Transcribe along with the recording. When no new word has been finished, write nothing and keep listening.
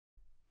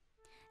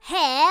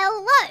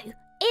Hello,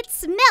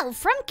 it's Mel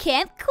from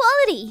Camp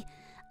Quality.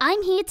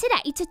 I'm here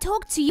today to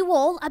talk to you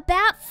all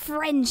about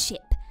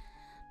friendship.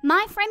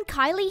 My friend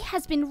Kylie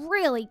has been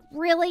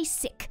really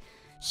sick.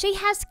 She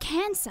has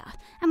cancer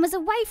and was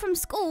away from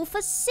school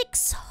for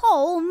 6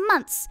 whole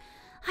months.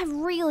 I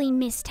really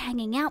missed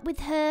hanging out with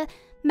her,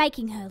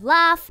 making her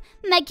laugh,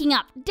 making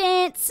up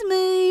dance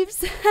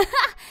moves,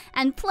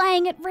 and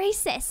playing at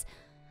recess.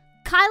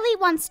 Kylie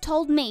once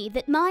told me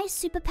that my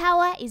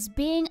superpower is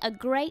being a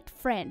great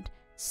friend.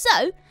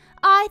 So,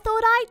 I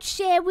thought I'd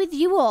share with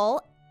you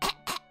all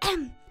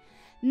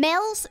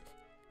Mel's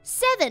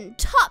 7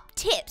 top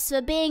tips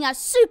for being a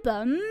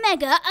super,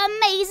 mega,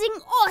 amazing,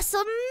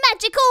 awesome,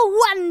 magical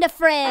wonder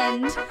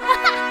friend.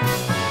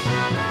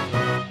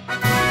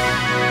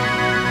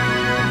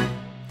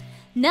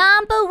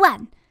 Number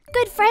 1.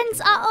 Good friends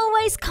are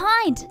always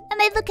kind and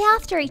they look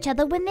after each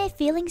other when they're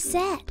feeling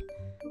sad.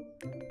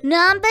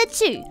 Number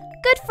 2.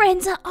 Good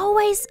friends are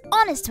always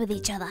honest with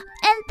each other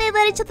and they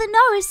let each other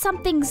know if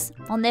something's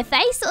on their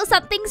face or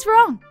something's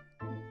wrong.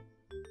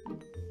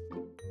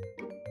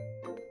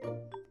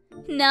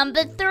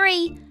 Number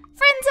 3.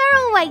 Friends are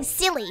always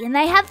silly and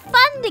they have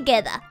fun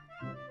together.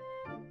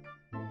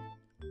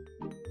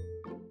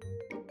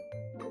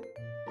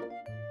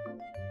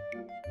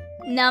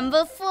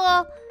 Number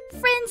 4.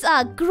 Friends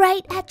are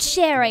great at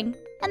sharing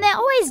and they're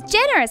always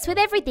generous with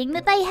everything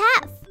that they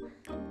have.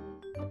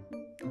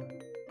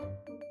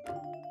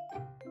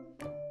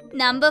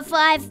 Number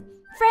 5.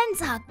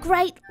 Friends are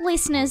great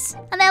listeners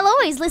and they'll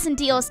always listen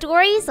to your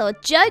stories or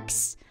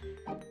jokes.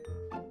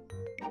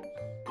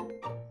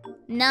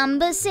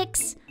 Number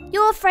 6.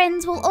 Your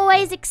friends will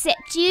always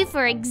accept you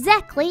for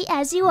exactly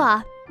as you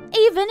are,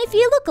 even if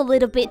you look a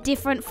little bit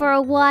different for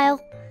a while.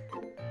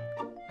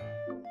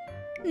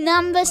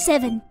 Number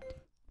 7.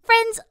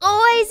 Friends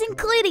always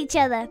include each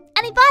other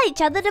and invite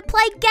each other to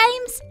play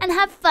games and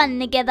have fun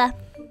together.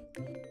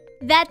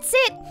 That's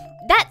it.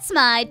 That's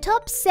my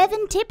top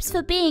 7 tips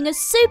for being a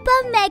super,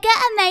 mega,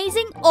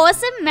 amazing,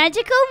 awesome,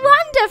 magical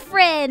wonder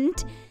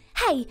friend.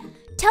 Hey,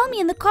 tell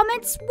me in the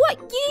comments what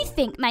you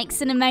think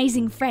makes an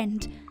amazing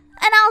friend.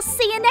 And I'll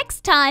see you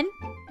next time.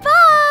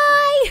 Bye!